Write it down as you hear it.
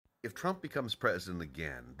If Trump becomes president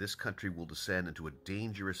again, this country will descend into a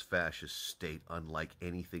dangerous fascist state unlike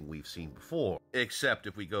anything we've seen before. Except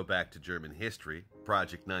if we go back to German history,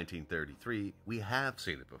 Project 1933, we have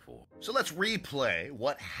seen it before. So let's replay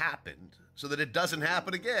what happened so that it doesn't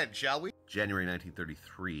happen again, shall we? January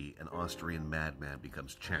 1933, an Austrian madman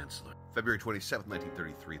becomes chancellor. February 27,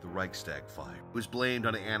 1933, the Reichstag fire. It was blamed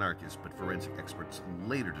on anarchists, but forensic experts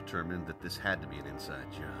later determined that this had to be an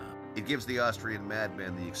inside job. It gives the Austrian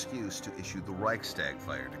madman the excuse to issue the Reichstag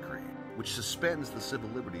fire decree, which suspends the civil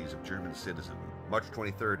liberties of German citizens. March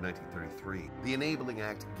 23, 1933, the Enabling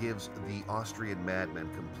Act gives the Austrian madman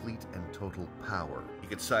complete and total power. He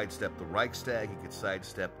could sidestep the Reichstag, he could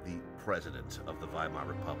sidestep the president of the Weimar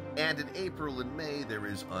Republic. And in April and May, there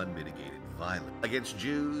is unmitigated violence against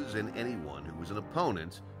Jews and anyone who was an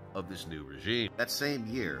opponent of this new regime. That same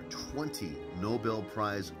year, 20 Nobel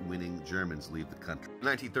Prize-winning Germans leave the country. In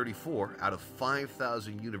 1934, out of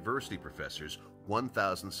 5,000 university professors,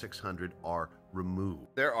 1,600 are removed.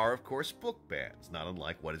 There are, of course, book bans, not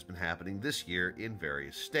unlike what has been happening this year in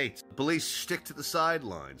various states. The police stick to the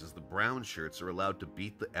sidelines as the brown shirts are allowed to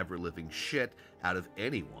beat the ever-living shit out of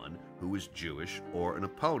anyone who is Jewish or an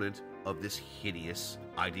opponent of this hideous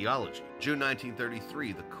ideology. June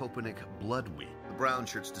 1933, the Köpenick Blood Week. The brown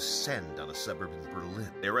shirts descend on a suburb in Berlin.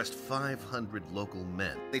 They arrest 500 local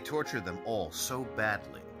men. They torture them all so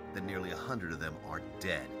badly that nearly 100 of them are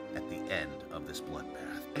dead at the end of this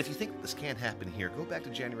bloodbath. And if you think that this can't happen here, go back to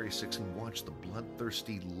January 6th and watch the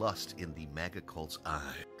bloodthirsty lust in the MAGA cult's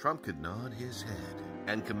eye. Trump could nod his head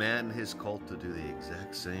and command his cult to do the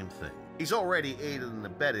exact same thing. He's already aided and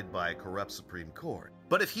abetted by a corrupt Supreme Court.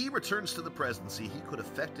 But if he returns to the presidency, he could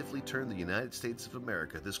effectively turn the United States of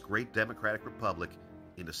America, this great democratic republic,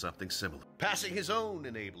 into something similar, passing his own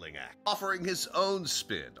Enabling Act, offering his own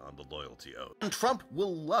spin on the loyalty oath. And Trump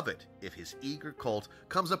will love it if his eager cult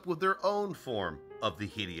comes up with their own form of the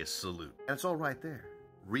hideous salute. And it's all right there.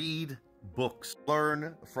 Read books.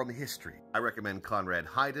 Learn from history. I recommend Conrad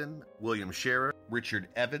Hayden, William Scherer, Richard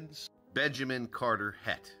Evans, Benjamin Carter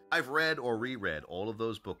Hett. I've read or reread all of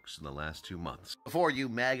those books in the last 2 months. Before you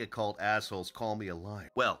MAGA cult assholes call me a liar.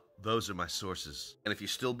 Well, those are my sources. And if you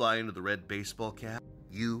still buy into the red baseball cap,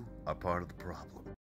 you are part of the problem.